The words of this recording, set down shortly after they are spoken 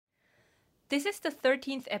This is the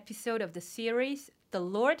 13th episode of the series, The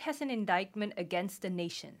Lord Has an Indictment Against the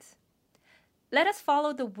Nations. Let us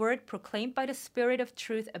follow the word proclaimed by the Spirit of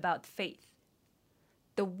truth about faith.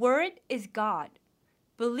 The Word is God.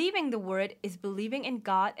 Believing the Word is believing in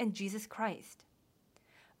God and Jesus Christ.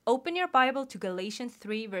 Open your Bible to Galatians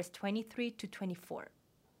 3, verse 23 to 24.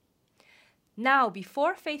 Now,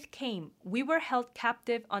 before faith came, we were held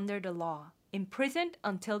captive under the law, imprisoned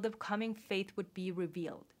until the coming faith would be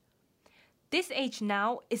revealed. This age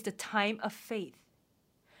now is the time of faith.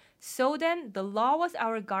 So then, the law was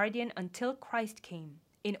our guardian until Christ came,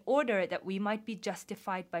 in order that we might be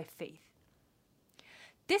justified by faith.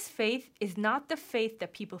 This faith is not the faith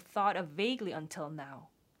that people thought of vaguely until now.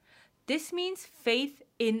 This means faith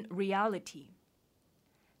in reality.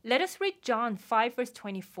 Let us read John 5, verse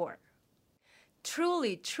 24.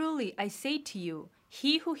 Truly, truly, I say to you,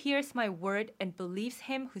 he who hears my word and believes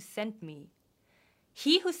him who sent me,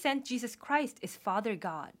 he who sent Jesus Christ is Father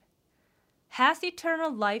God, has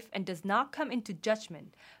eternal life and does not come into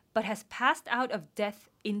judgment, but has passed out of death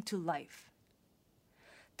into life.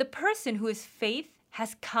 The person who is faith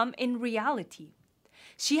has come in reality.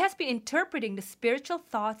 She has been interpreting the spiritual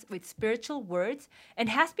thoughts with spiritual words and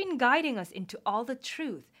has been guiding us into all the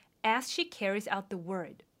truth as she carries out the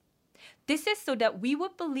word. This is so that we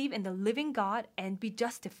would believe in the living God and be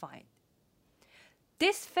justified.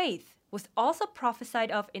 This faith was also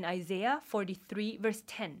prophesied of in Isaiah 43, verse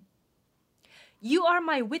 10. You are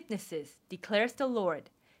my witnesses, declares the Lord,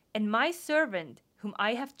 and my servant whom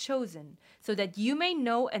I have chosen, so that you may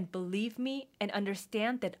know and believe me and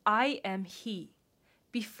understand that I am He.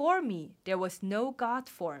 Before me there was no God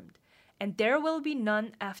formed, and there will be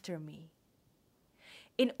none after me.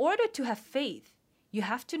 In order to have faith, you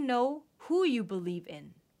have to know who you believe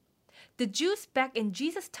in. The Jews back in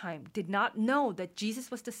Jesus' time did not know that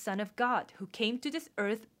Jesus was the Son of God who came to this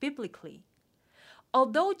earth biblically.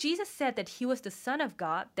 Although Jesus said that he was the Son of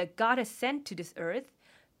God that God has sent to this earth,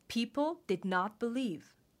 people did not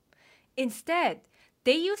believe. Instead,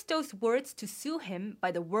 they used those words to sue him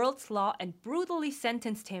by the world's law and brutally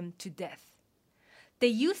sentenced him to death. They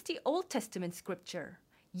used the Old Testament scripture,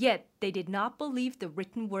 yet they did not believe the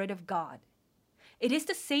written word of God. It is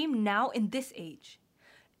the same now in this age.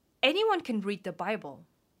 Anyone can read the Bible.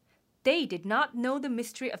 They did not know the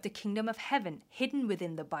mystery of the kingdom of heaven hidden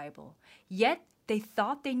within the Bible, yet they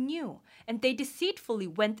thought they knew, and they deceitfully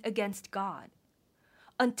went against God.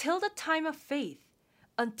 Until the time of faith,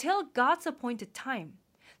 until God's appointed time,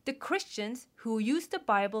 the Christians who used the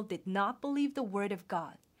Bible did not believe the word of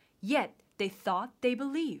God, yet they thought they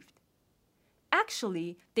believed.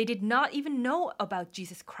 Actually, they did not even know about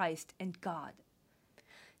Jesus Christ and God.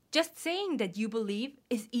 Just saying that you believe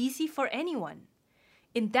is easy for anyone.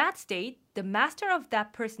 In that state, the master of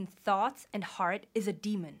that person's thoughts and heart is a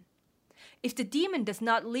demon. If the demon does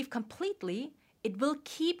not leave completely, it will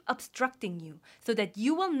keep obstructing you so that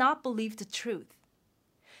you will not believe the truth.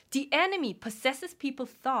 The enemy possesses people's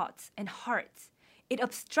thoughts and hearts. It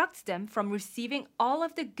obstructs them from receiving all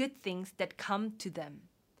of the good things that come to them.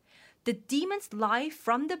 The demons lie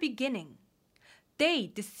from the beginning.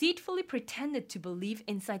 They deceitfully pretended to believe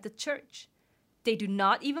inside the church. They do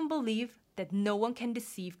not even believe that no one can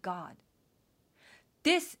deceive God.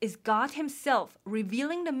 This is God Himself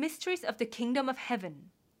revealing the mysteries of the kingdom of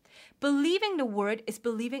heaven. Believing the word is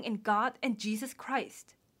believing in God and Jesus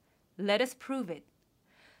Christ. Let us prove it.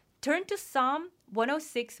 Turn to Psalm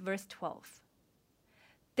 106, verse 12.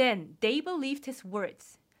 Then they believed His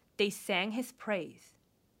words. They sang His praise.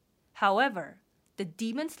 However, the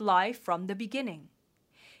demons lie from the beginning.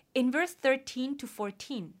 In verse 13 to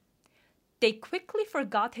 14, they quickly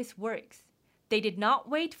forgot His works. They did not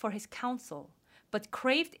wait for His counsel, but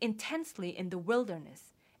craved intensely in the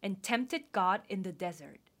wilderness and tempted God in the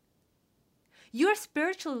desert. You are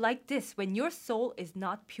spiritual like this when your soul is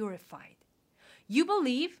not purified. You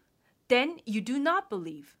believe, then you do not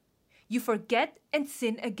believe. You forget and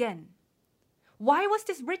sin again. Why was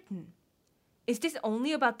this written? Is this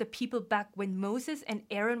only about the people back when Moses and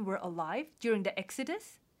Aaron were alive during the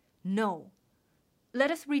Exodus? No.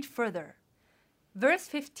 Let us read further. Verse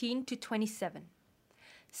 15 to 27.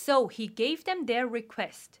 So he gave them their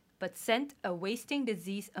request, but sent a wasting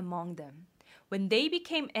disease among them, when they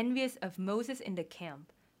became envious of Moses in the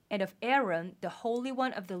camp, and of Aaron, the Holy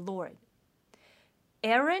One of the Lord.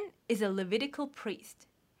 Aaron is a Levitical priest.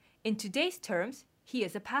 In today's terms, he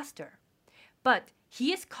is a pastor. But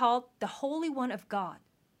he is called the Holy One of God.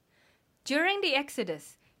 During the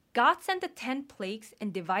Exodus, God sent the 10 plagues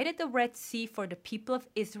and divided the Red Sea for the people of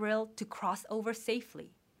Israel to cross over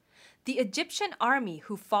safely. The Egyptian army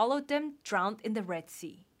who followed them drowned in the Red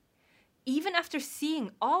Sea. Even after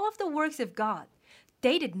seeing all of the works of God,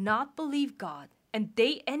 they did not believe God, and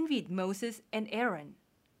they envied Moses and Aaron.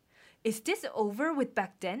 Is this over with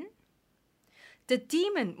back then? The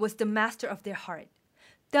demon was the master of their heart.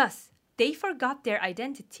 Thus, they forgot their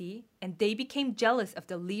identity, and they became jealous of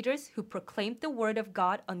the leaders who proclaimed the word of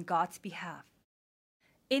God on God's behalf.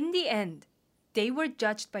 In the end, they were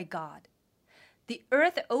judged by God. The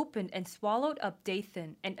earth opened and swallowed up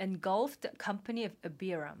Dathan and engulfed the company of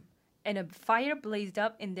Abiram, and a fire blazed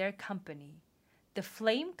up in their company. The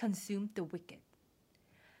flame consumed the wicked.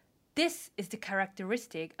 This is the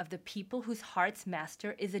characteristic of the people whose heart's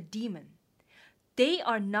master is a demon. They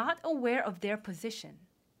are not aware of their position.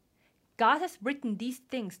 God has written these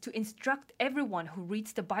things to instruct everyone who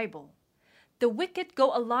reads the Bible. The wicked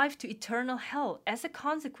go alive to eternal hell as a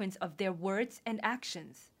consequence of their words and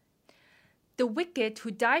actions. The wicked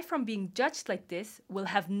who die from being judged like this will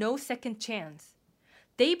have no second chance.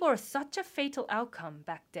 They bore such a fatal outcome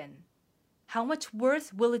back then. How much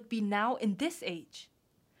worse will it be now in this age?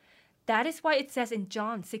 That is why it says in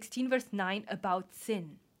John 16 verse 9 about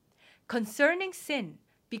sin. Concerning sin,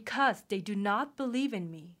 because they do not believe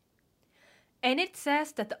in me. And it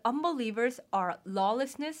says that the unbelievers are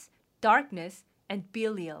lawlessness, darkness, and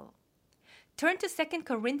Belial. Turn to 2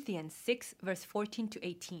 Corinthians 6 verse 14 to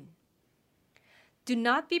 18. Do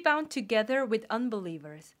not be bound together with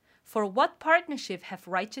unbelievers, for what partnership have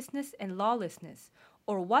righteousness and lawlessness,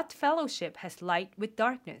 or what fellowship has light with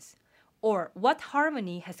darkness, or what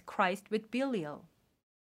harmony has Christ with Belial?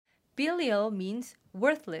 Belial means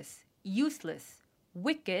worthless, useless,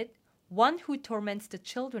 wicked, one who torments the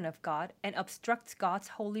children of God and obstructs God's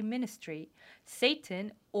holy ministry,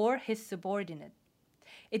 Satan, or his subordinate.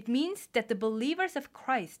 It means that the believers of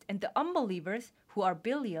Christ and the unbelievers who are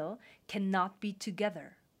Belial cannot be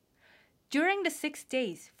together. During the 6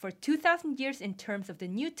 days, for 2,000 years in terms of the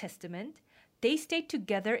New Testament, they stayed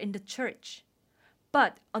together in the church.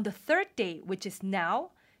 But on the third day, which is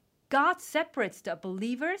now, God separates the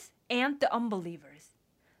believers and the unbelievers.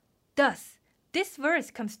 Thus, this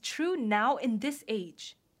verse comes true now in this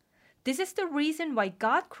age. This is the reason why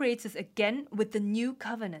God creates us again with the new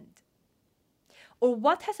covenant. Or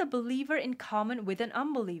what has a believer in common with an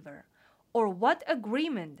unbeliever? Or what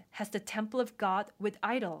agreement has the temple of God with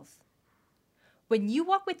idols? When you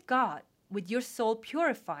walk with God, with your soul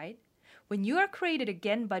purified, when you are created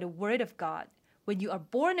again by the word of God, when you are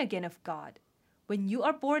born again of God, when you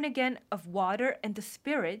are born again of water and the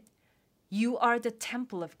Spirit, you are the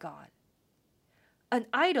temple of God. An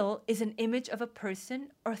idol is an image of a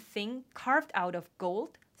person or thing carved out of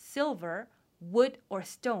gold, silver, wood, or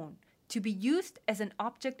stone to be used as an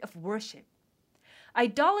object of worship.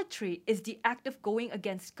 Idolatry is the act of going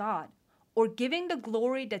against God or giving the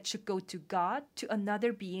glory that should go to God to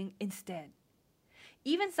another being instead.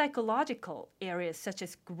 Even psychological areas such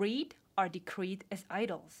as greed are decreed as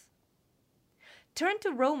idols. Turn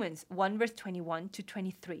to Romans 1 verse 21 to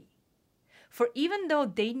 23. For even though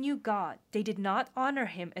they knew God, they did not honor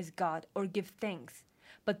him as God or give thanks,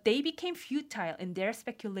 but they became futile in their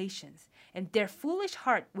speculations, and their foolish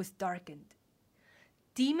heart was darkened.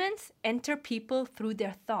 Demons enter people through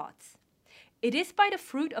their thoughts. It is by the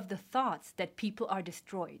fruit of the thoughts that people are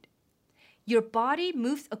destroyed. Your body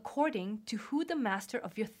moves according to who the master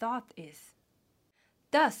of your thought is.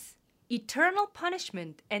 Thus, eternal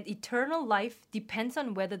punishment and eternal life depends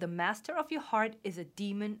on whether the master of your heart is a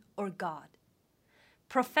demon or God.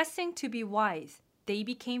 Professing to be wise, they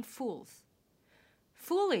became fools.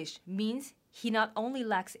 Foolish means he not only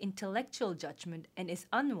lacks intellectual judgment and is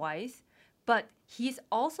unwise, but he is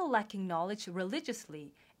also lacking knowledge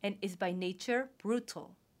religiously and is by nature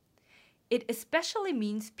brutal. It especially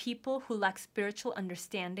means people who lack spiritual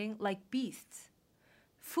understanding like beasts.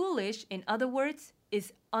 Foolish, in other words,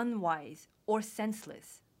 is unwise or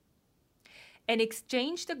senseless. And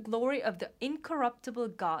exchange the glory of the incorruptible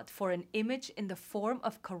God for an image in the form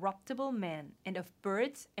of corruptible man and of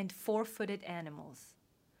birds and four-footed animals.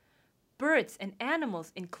 Birds and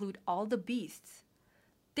animals include all the beasts.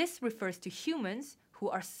 This refers to humans who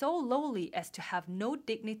are so lowly as to have no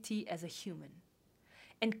dignity as a human.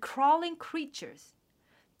 And crawling creatures.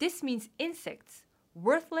 This means insects,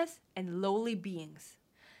 worthless and lowly beings.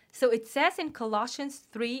 So it says in Colossians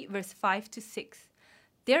 3 verse 5 to 6,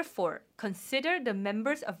 therefore, consider the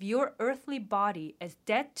members of your earthly body as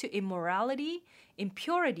dead to immorality,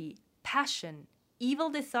 impurity, passion,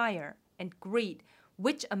 evil desire, and greed,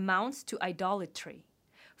 which amounts to idolatry.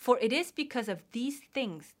 For it is because of these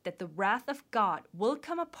things that the wrath of God will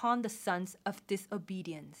come upon the sons of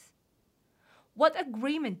disobedience. What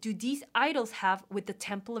agreement do these idols have with the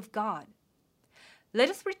temple of God? Let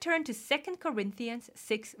us return to 2 Corinthians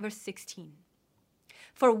 6, verse 16.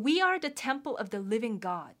 For we are the temple of the living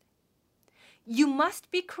God. You must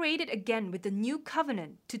be created again with the new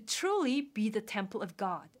covenant to truly be the temple of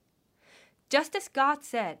God. Just as God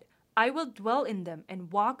said, I will dwell in them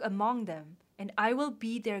and walk among them, and I will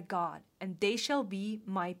be their God, and they shall be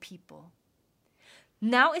my people.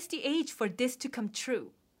 Now is the age for this to come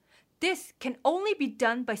true. This can only be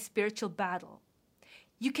done by spiritual battle.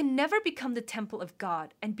 You can never become the temple of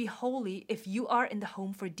God and be holy if you are in the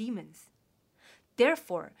home for demons.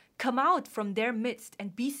 Therefore, come out from their midst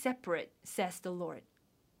and be separate, says the Lord.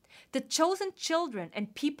 The chosen children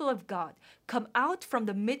and people of God come out from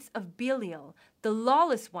the midst of Belial, the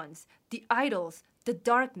lawless ones, the idols, the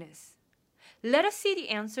darkness. Let us see the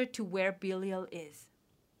answer to where Belial is.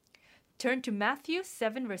 Turn to Matthew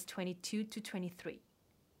 7, verse 22 to 23.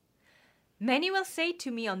 Many will say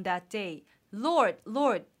to me on that day, Lord,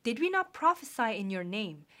 Lord, did we not prophesy in your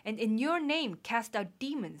name, and in your name cast out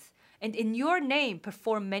demons, and in your name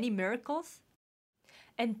perform many miracles?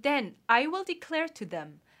 And then I will declare to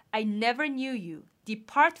them, I never knew you.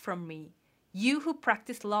 Depart from me, you who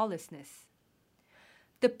practice lawlessness.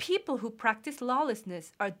 The people who practice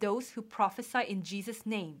lawlessness are those who prophesy in Jesus'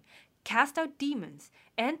 name, cast out demons,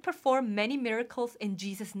 and perform many miracles in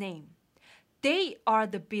Jesus' name. They are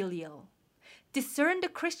the Belial. Discern the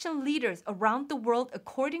Christian leaders around the world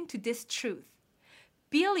according to this truth.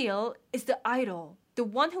 Belial is the idol, the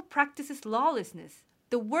one who practices lawlessness,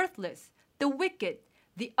 the worthless, the wicked,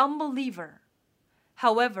 the unbeliever.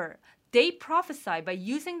 However, they prophesy by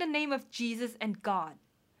using the name of Jesus and God.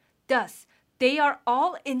 Thus, they are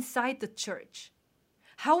all inside the church.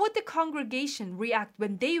 How would the congregation react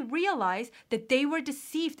when they realize that they were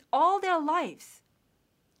deceived all their lives?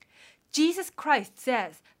 Jesus Christ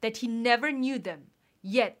says that he never knew them,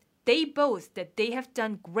 yet they boast that they have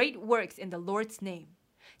done great works in the Lord's name.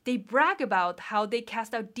 They brag about how they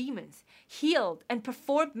cast out demons, healed, and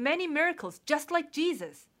performed many miracles just like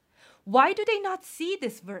Jesus. Why do they not see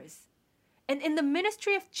this verse? And in the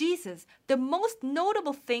ministry of Jesus, the most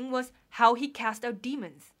notable thing was how he cast out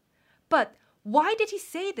demons. But why did he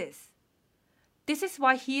say this? This is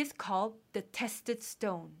why he is called the tested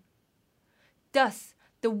stone. Thus,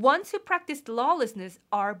 the ones who practice lawlessness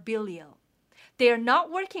are Belial. They are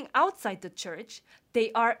not working outside the church,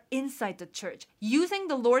 they are inside the church, using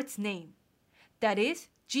the Lord's name. That is,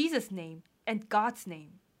 Jesus' name and God's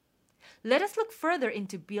name. Let us look further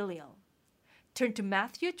into Belial. Turn to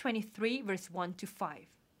Matthew 23, verse 1 to 5.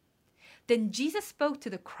 Then Jesus spoke to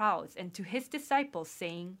the crowds and to his disciples,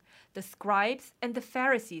 saying, The scribes and the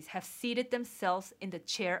Pharisees have seated themselves in the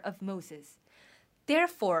chair of Moses.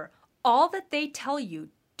 Therefore, all that they tell you,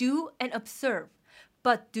 do and observe,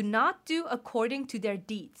 but do not do according to their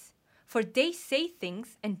deeds, for they say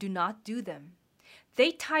things and do not do them.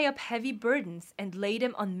 They tie up heavy burdens and lay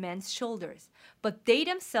them on men's shoulders, but they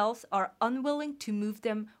themselves are unwilling to move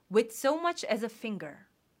them with so much as a finger.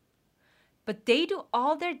 But they do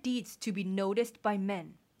all their deeds to be noticed by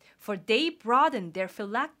men, for they broaden their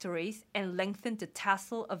phylacteries and lengthen the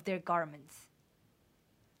tassel of their garments.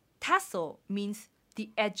 Tassel means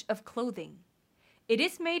the edge of clothing. It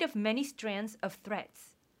is made of many strands of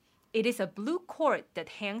threads. It is a blue cord that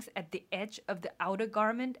hangs at the edge of the outer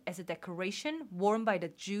garment as a decoration worn by the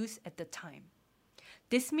Jews at the time.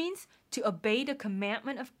 This means to obey the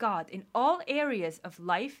commandment of God in all areas of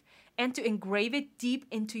life and to engrave it deep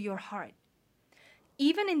into your heart.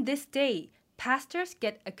 Even in this day, pastors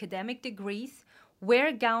get academic degrees,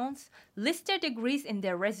 wear gowns, list their degrees in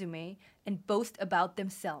their resume, and boast about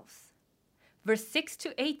themselves. Verse 6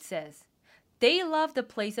 to 8 says, They love the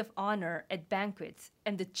place of honor at banquets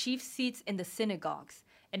and the chief seats in the synagogues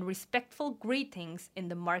and respectful greetings in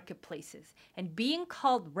the marketplaces and being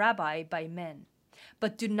called rabbi by men.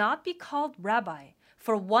 But do not be called rabbi,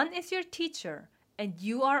 for one is your teacher, and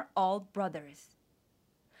you are all brothers.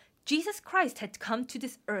 Jesus Christ had come to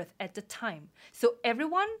this earth at the time, so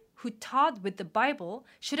everyone who taught with the Bible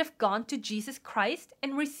should have gone to Jesus Christ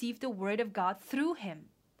and received the word of God through him.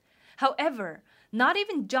 However, not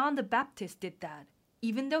even John the Baptist did that,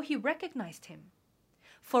 even though he recognized him.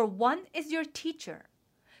 For one is your teacher.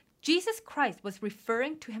 Jesus Christ was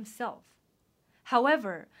referring to himself.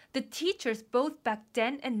 However, the teachers both back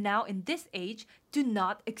then and now in this age do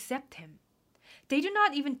not accept him. They do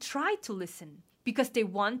not even try to listen because they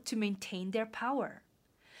want to maintain their power.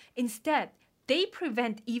 Instead, they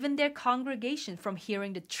prevent even their congregation from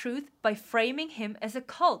hearing the truth by framing him as a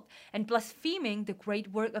cult and blaspheming the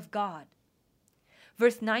great work of God.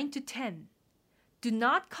 Verse 9 to 10. Do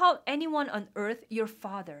not call anyone on earth your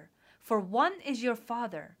father, for one is your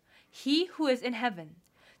Father, he who is in heaven.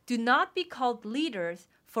 Do not be called leaders,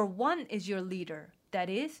 for one is your leader, that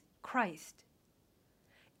is, Christ.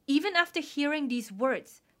 Even after hearing these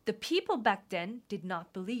words, the people back then did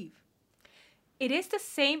not believe. It is the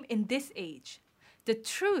same in this age. The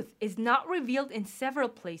truth is not revealed in several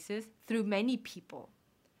places through many people.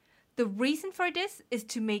 The reason for this is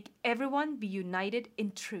to make everyone be united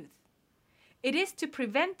in truth. It is to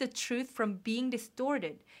prevent the truth from being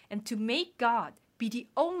distorted and to make God be the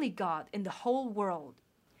only God in the whole world.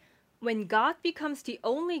 When God becomes the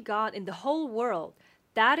only God in the whole world,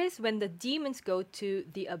 that is when the demons go to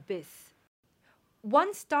the abyss.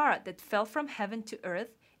 One star that fell from heaven to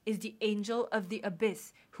earth is the angel of the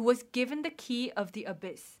abyss, who was given the key of the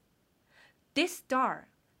abyss. This star,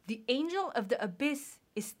 the angel of the abyss,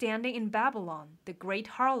 is standing in Babylon, the great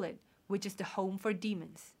harlot, which is the home for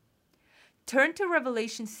demons. Turn to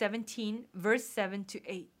Revelation 17, verse 7 to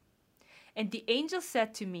 8. And the angel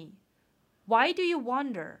said to me, "Why do you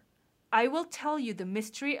wonder? I will tell you the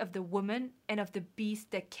mystery of the woman and of the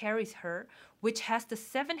beast that carries her, which has the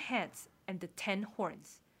 7 heads and the 10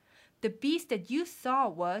 horns. The beast that you saw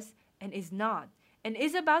was and is not, and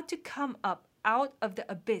is about to come up out of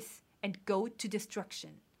the abyss and go to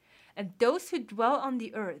destruction. And those who dwell on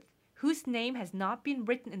the earth, whose name has not been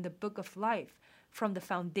written in the book of life from the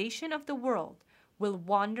foundation of the world, will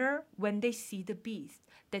wonder when they see the beast,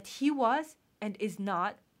 that he was and is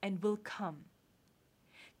not and will come.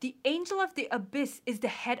 The angel of the abyss is the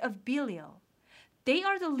head of Belial. They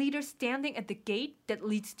are the leaders standing at the gate that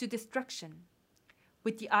leads to destruction.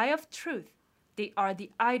 With the eye of truth, they are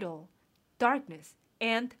the idol, darkness,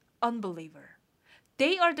 and unbeliever.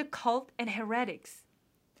 They are the cult and heretics.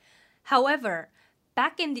 However,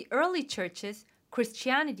 back in the early churches,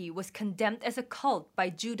 Christianity was condemned as a cult by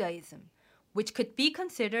Judaism, which could be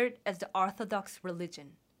considered as the Orthodox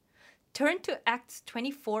religion. Turn to Acts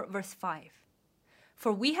 24, verse 5.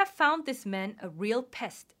 For we have found this man a real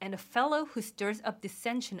pest and a fellow who stirs up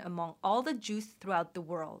dissension among all the Jews throughout the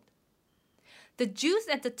world. The Jews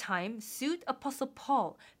at the time sued Apostle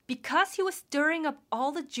Paul because he was stirring up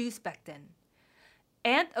all the Jews back then,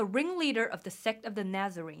 and a ringleader of the sect of the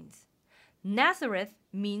Nazarenes. Nazareth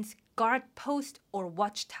means guard post or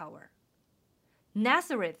watchtower.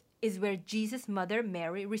 Nazareth is where Jesus' mother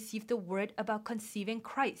Mary received the word about conceiving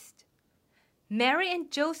Christ. Mary and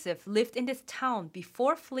Joseph lived in this town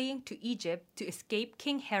before fleeing to Egypt to escape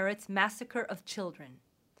King Herod's massacre of children.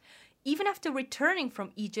 Even after returning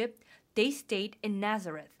from Egypt, they stayed in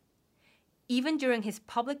Nazareth. Even during his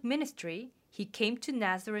public ministry, he came to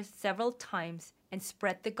Nazareth several times and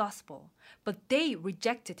spread the gospel, but they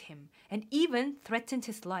rejected him and even threatened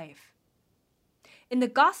his life. In the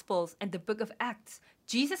Gospels and the book of Acts,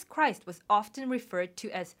 Jesus Christ was often referred to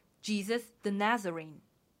as Jesus the Nazarene.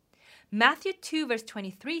 Matthew 2 verse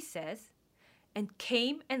 23 says, "And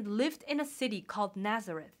came and lived in a city called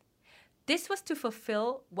Nazareth. This was to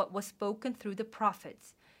fulfill what was spoken through the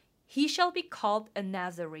prophets. He shall be called a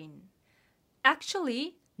Nazarene."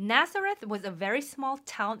 Actually, Nazareth was a very small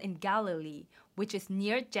town in Galilee, which is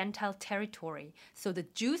near Gentile territory, so the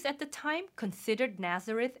Jews at the time considered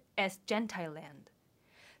Nazareth as Gentile land.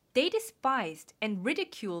 They despised and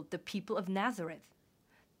ridiculed the people of Nazareth.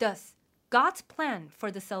 Thus, God's plan for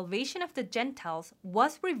the salvation of the Gentiles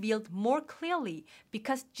was revealed more clearly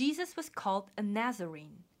because Jesus was called a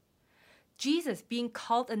Nazarene. Jesus being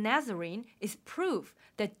called a Nazarene is proof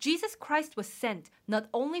that Jesus Christ was sent not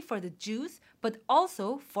only for the Jews, but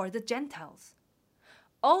also for the Gentiles.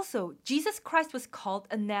 Also, Jesus Christ was called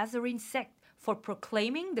a Nazarene sect for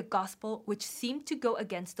proclaiming the gospel which seemed to go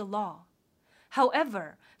against the law.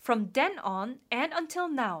 However, from then on and until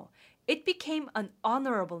now, it became an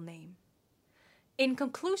honorable name. In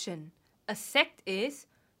conclusion, a sect is,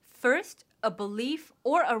 first, a belief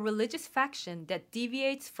or a religious faction that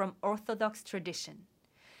deviates from orthodox tradition.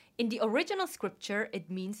 In the original scripture, it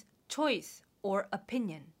means choice or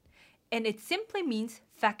opinion, and it simply means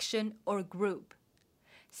faction or group.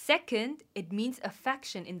 Second, it means a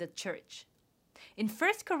faction in the church. In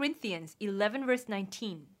 1 Corinthians 11 verse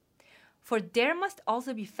 19, "For there must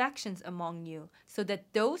also be factions among you, so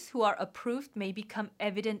that those who are approved may become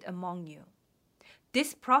evident among you."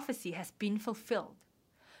 This prophecy has been fulfilled.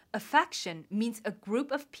 A faction means a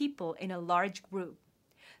group of people in a large group.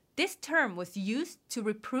 This term was used to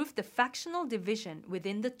reprove the factional division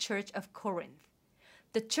within the Church of Corinth.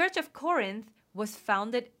 The Church of Corinth was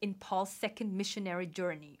founded in Paul's second missionary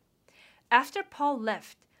journey. After Paul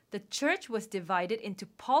left, the church was divided into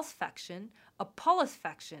Paul's faction, Apollos'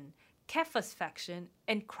 faction, Cephas' faction,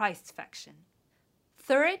 and Christ's faction.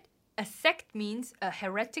 Third, a sect means a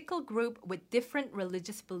heretical group with different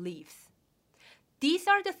religious beliefs. These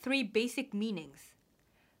are the 3 basic meanings.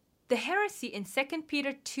 The heresy in 2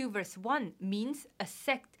 Peter 2 verse 1 means a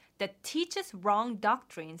sect that teaches wrong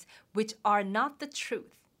doctrines which are not the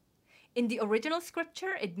truth. In the original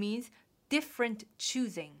scripture, it means different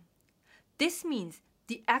choosing. This means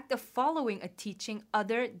the act of following a teaching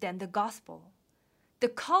other than the gospel. The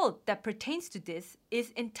cult that pertains to this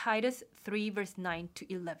is in Titus 3 verse 9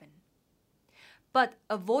 to 11. But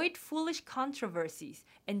avoid foolish controversies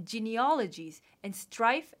and genealogies and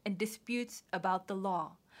strife and disputes about the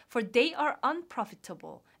law, for they are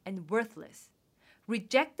unprofitable and worthless.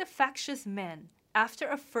 Reject the factious man after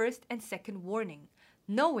a first and second warning,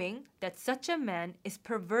 knowing that such a man is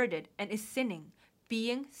perverted and is sinning,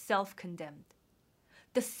 being self-condemned.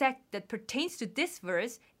 The sect that pertains to this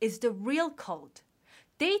verse is the real cult.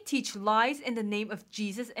 They teach lies in the name of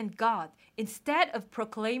Jesus and God instead of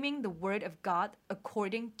proclaiming the word of God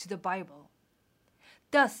according to the Bible.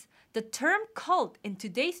 Thus, the term cult in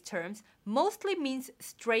today's terms mostly means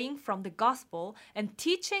straying from the gospel and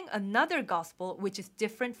teaching another gospel which is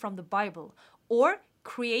different from the Bible, or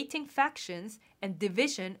creating factions and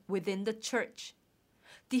division within the church.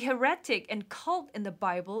 The heretic and cult in the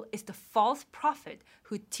Bible is the false prophet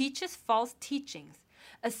who teaches false teachings,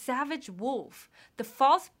 a savage wolf, the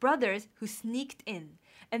false brothers who sneaked in,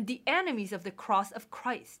 and the enemies of the cross of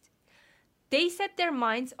Christ. They set their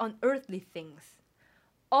minds on earthly things.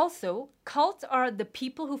 Also, cults are the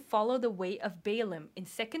people who follow the way of Balaam in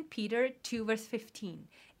 2 Peter 2 verse 15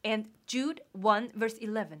 and Jude 1 verse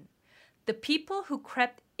 11. The people who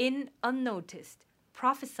crept in unnoticed,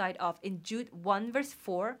 prophesied of in Jude 1 verse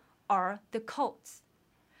 4, are the cults.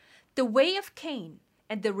 The way of Cain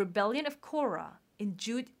and the rebellion of Korah in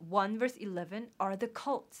Jude 1 verse 11 are the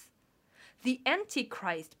cults. The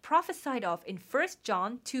Antichrist prophesied of in 1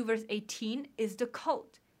 John 2 verse 18 is the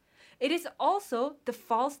cult. It is also the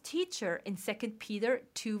false teacher in 2 Peter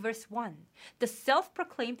 2 verse 1, the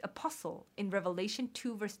self-proclaimed apostle in Revelation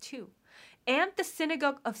 2 verse 2, and the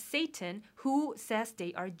synagogue of Satan who says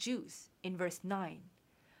they are Jews in verse 9.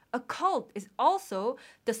 A cult is also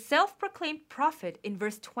the self-proclaimed prophet in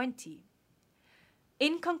verse 20.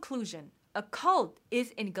 In conclusion, a cult is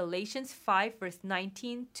in Galatians 5 verse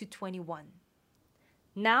 19 to 21.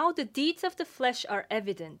 Now the deeds of the flesh are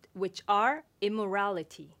evident, which are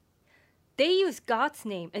immorality. They use God's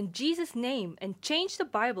name and Jesus' name and change the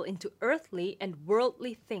Bible into earthly and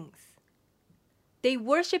worldly things. They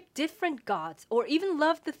worship different gods or even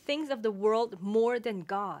love the things of the world more than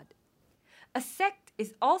God. A sect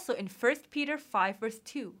is also in 1 Peter 5 verse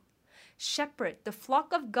 2. Shepherd the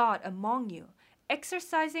flock of God among you,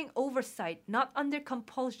 exercising oversight not under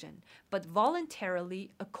compulsion, but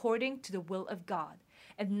voluntarily according to the will of God,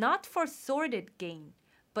 and not for sordid gain,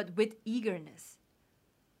 but with eagerness.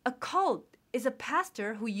 A cult is a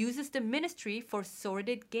pastor who uses the ministry for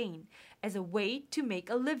sordid gain as a way to make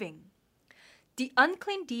a living. The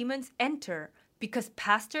unclean demons enter because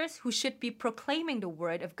pastors who should be proclaiming the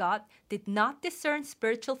word of God did not discern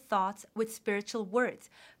spiritual thoughts with spiritual words,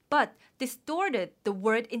 but distorted the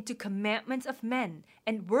word into commandments of men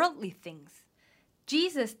and worldly things.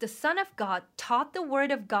 Jesus, the Son of God, taught the word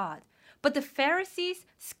of God, but the Pharisees,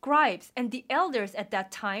 scribes, and the elders at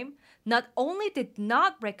that time not only did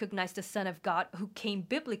not recognize the Son of God who came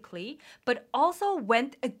biblically, but also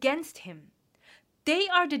went against him. They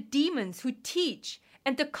are the demons who teach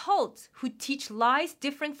and the cults who teach lies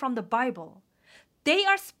different from the Bible. They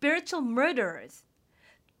are spiritual murderers.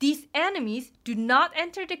 These enemies do not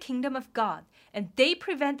enter the kingdom of God, and they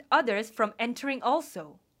prevent others from entering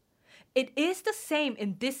also. It is the same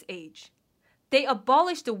in this age. They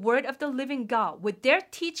abolish the word of the living God with their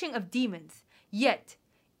teaching of demons, yet,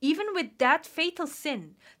 even with that fatal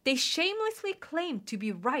sin, they shamelessly claim to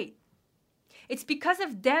be right. It's because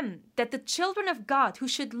of them that the children of God who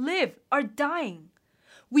should live are dying.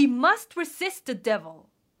 We must resist the devil.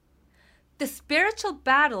 The spiritual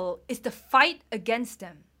battle is the fight against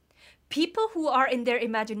them. People who are in their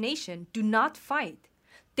imagination do not fight.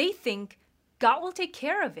 They think God will take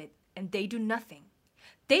care of it, and they do nothing.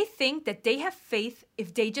 They think that they have faith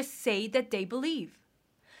if they just say that they believe.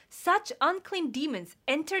 Such unclean demons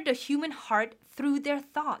enter the human heart through their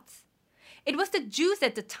thoughts. It was the Jews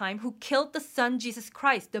at the time who killed the Son Jesus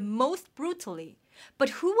Christ the most brutally. But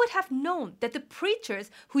who would have known that the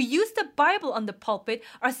preachers who use the Bible on the pulpit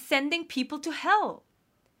are sending people to hell?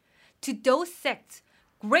 To those sects,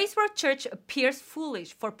 Grace World Church appears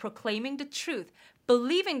foolish for proclaiming the truth,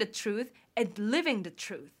 believing the truth, and living the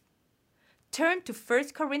truth. Turn to 1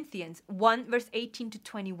 Corinthians 1 verse 18 to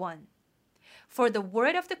 21. For the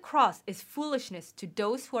word of the cross is foolishness to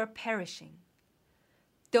those who are perishing.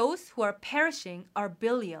 Those who are perishing are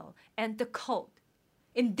Belial and the cult.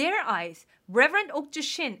 In their eyes, Reverend Oak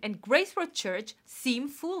Jushin and Grace Road Church seem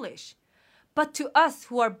foolish. But to us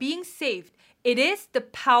who are being saved, it is the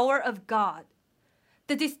power of God.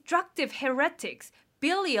 The destructive heretics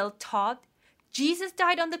Belial taught Jesus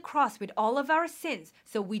died on the cross with all of our sins,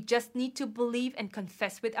 so we just need to believe and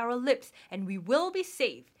confess with our lips, and we will be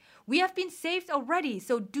saved. We have been saved already,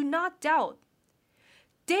 so do not doubt.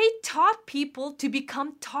 They taught people to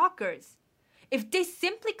become talkers. If they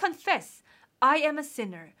simply confess, I am a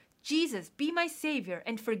sinner, Jesus, be my Savior,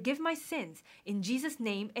 and forgive my sins, in Jesus'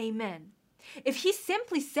 name, amen. If he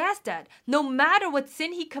simply says that, no matter what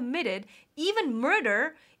sin he committed, even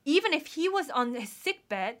murder, even if he was on his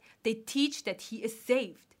sickbed, they teach that he is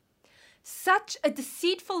saved. Such a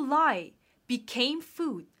deceitful lie became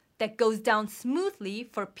food that goes down smoothly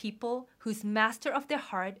for people whose master of their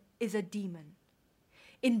heart is a demon.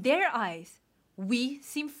 In their eyes, we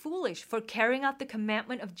seem foolish for carrying out the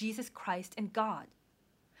commandment of Jesus Christ and God.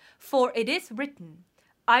 For it is written,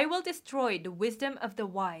 I will destroy the wisdom of the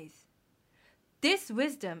wise. This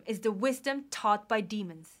wisdom is the wisdom taught by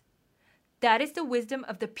demons. That is the wisdom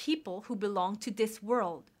of the people who belong to this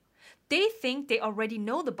world. They think they already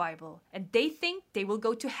know the Bible, and they think they will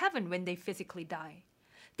go to heaven when they physically die.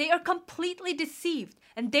 They are completely deceived,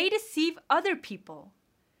 and they deceive other people.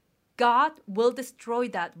 God will destroy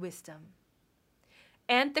that wisdom.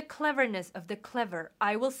 And the cleverness of the clever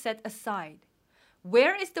I will set aside.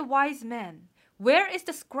 Where is the wise man? Where is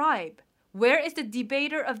the scribe? Where is the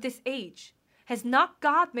debater of this age? Has not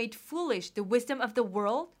God made foolish the wisdom of the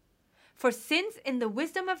world? For since in the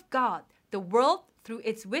wisdom of God, the world through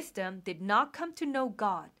its wisdom did not come to know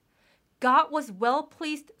God, God was well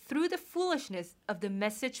pleased through the foolishness of the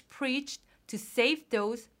message preached to save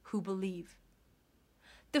those who believe.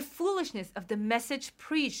 The foolishness of the message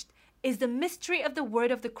preached is the mystery of the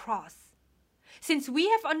word of the cross. Since we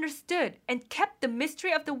have understood and kept the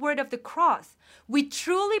mystery of the word of the cross, we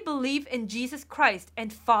truly believe in Jesus Christ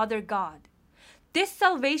and Father God. This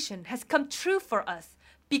salvation has come true for us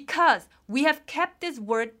because we have kept this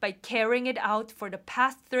word by carrying it out for the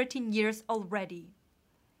past 13 years already.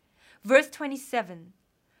 Verse 27,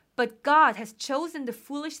 but God has chosen the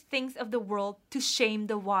foolish things of the world to shame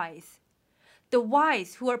the wise. The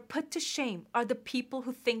wise who are put to shame are the people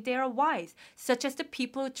who think they are wise, such as the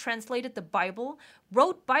people who translated the Bible,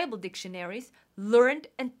 wrote Bible dictionaries, learned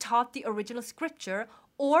and taught the original scripture,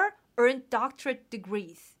 or earned doctorate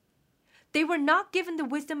degrees. They were not given the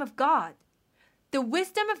wisdom of God. The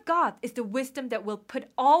wisdom of God is the wisdom that will put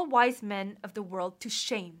all wise men of the world to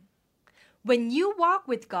shame. When you walk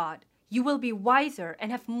with God, you will be wiser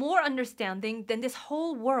and have more understanding than this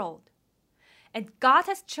whole world. And God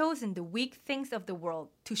has chosen the weak things of the world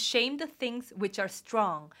to shame the things which are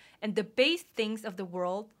strong, and the base things of the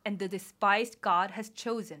world and the despised God has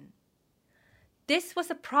chosen. This was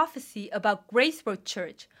a prophecy about Grace Road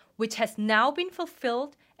Church, which has now been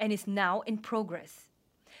fulfilled and is now in progress.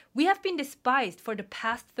 We have been despised for the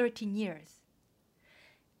past 13 years.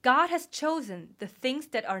 God has chosen the things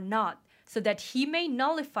that are not, so that he may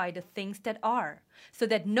nullify the things that are, so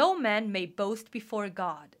that no man may boast before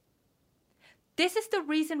God. This is the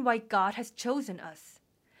reason why God has chosen us.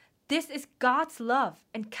 This is God's love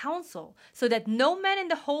and counsel, so that no man in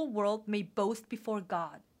the whole world may boast before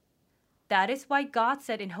God. That is why God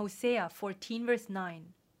said in Hosea 14 verse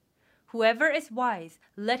 9, whoever is wise,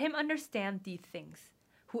 let him understand these things.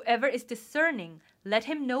 Whoever is discerning, let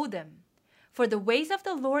him know them. For the ways of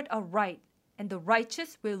the Lord are right, and the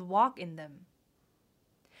righteous will walk in them.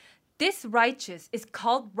 This righteous is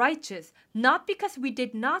called righteous, not because we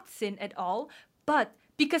did not sin at all, but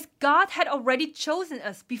because God had already chosen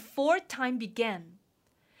us before time began.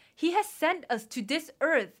 He has sent us to this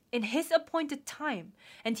earth in his appointed time,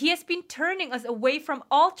 and he has been turning us away from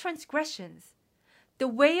all transgressions. The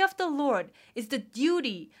way of the Lord is the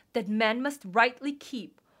duty that man must rightly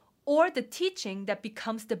keep, or the teaching that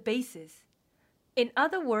becomes the basis. In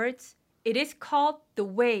other words, it is called the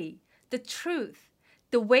way, the truth,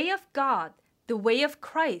 the way of God, the way of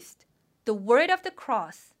Christ, the word of the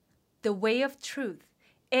cross, the way of truth,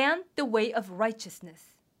 and the way of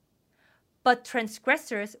righteousness. But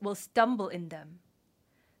transgressors will stumble in them.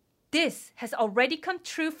 This has already come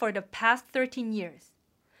true for the past 13 years.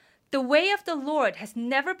 The way of the Lord has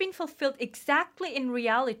never been fulfilled exactly in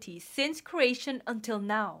reality since creation until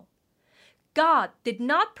now. God did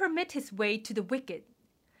not permit his way to the wicked.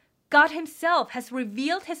 God himself has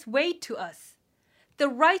revealed his way to us. The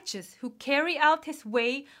righteous who carry out his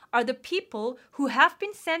way are the people who have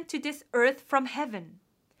been sent to this earth from heaven.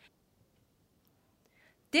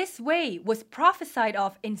 This way was prophesied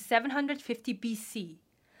of in 750 BC.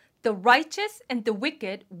 The righteous and the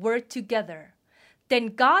wicked were together.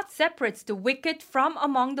 Then God separates the wicked from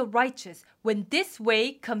among the righteous when this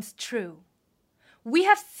way comes true. We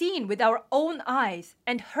have seen with our own eyes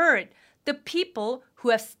and heard the people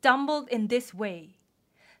who have stumbled in this way.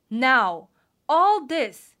 Now, all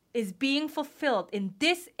this is being fulfilled in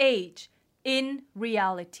this age in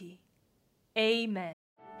reality. Amen.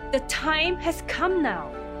 The time has come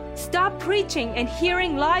now. Stop preaching and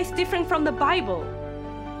hearing lies different from the Bible.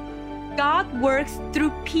 God works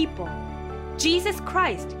through people. Jesus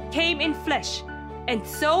Christ came in flesh, and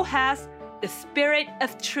so has the Spirit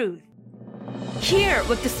of truth. Hear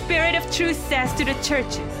what the Spirit of truth says to the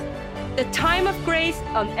churches. The Time of Grace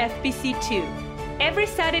on FBC2. Every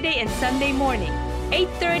Saturday and Sunday morning,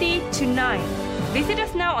 8:30 to 9. Visit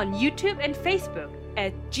us now on YouTube and Facebook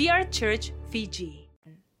at GR Church Fiji.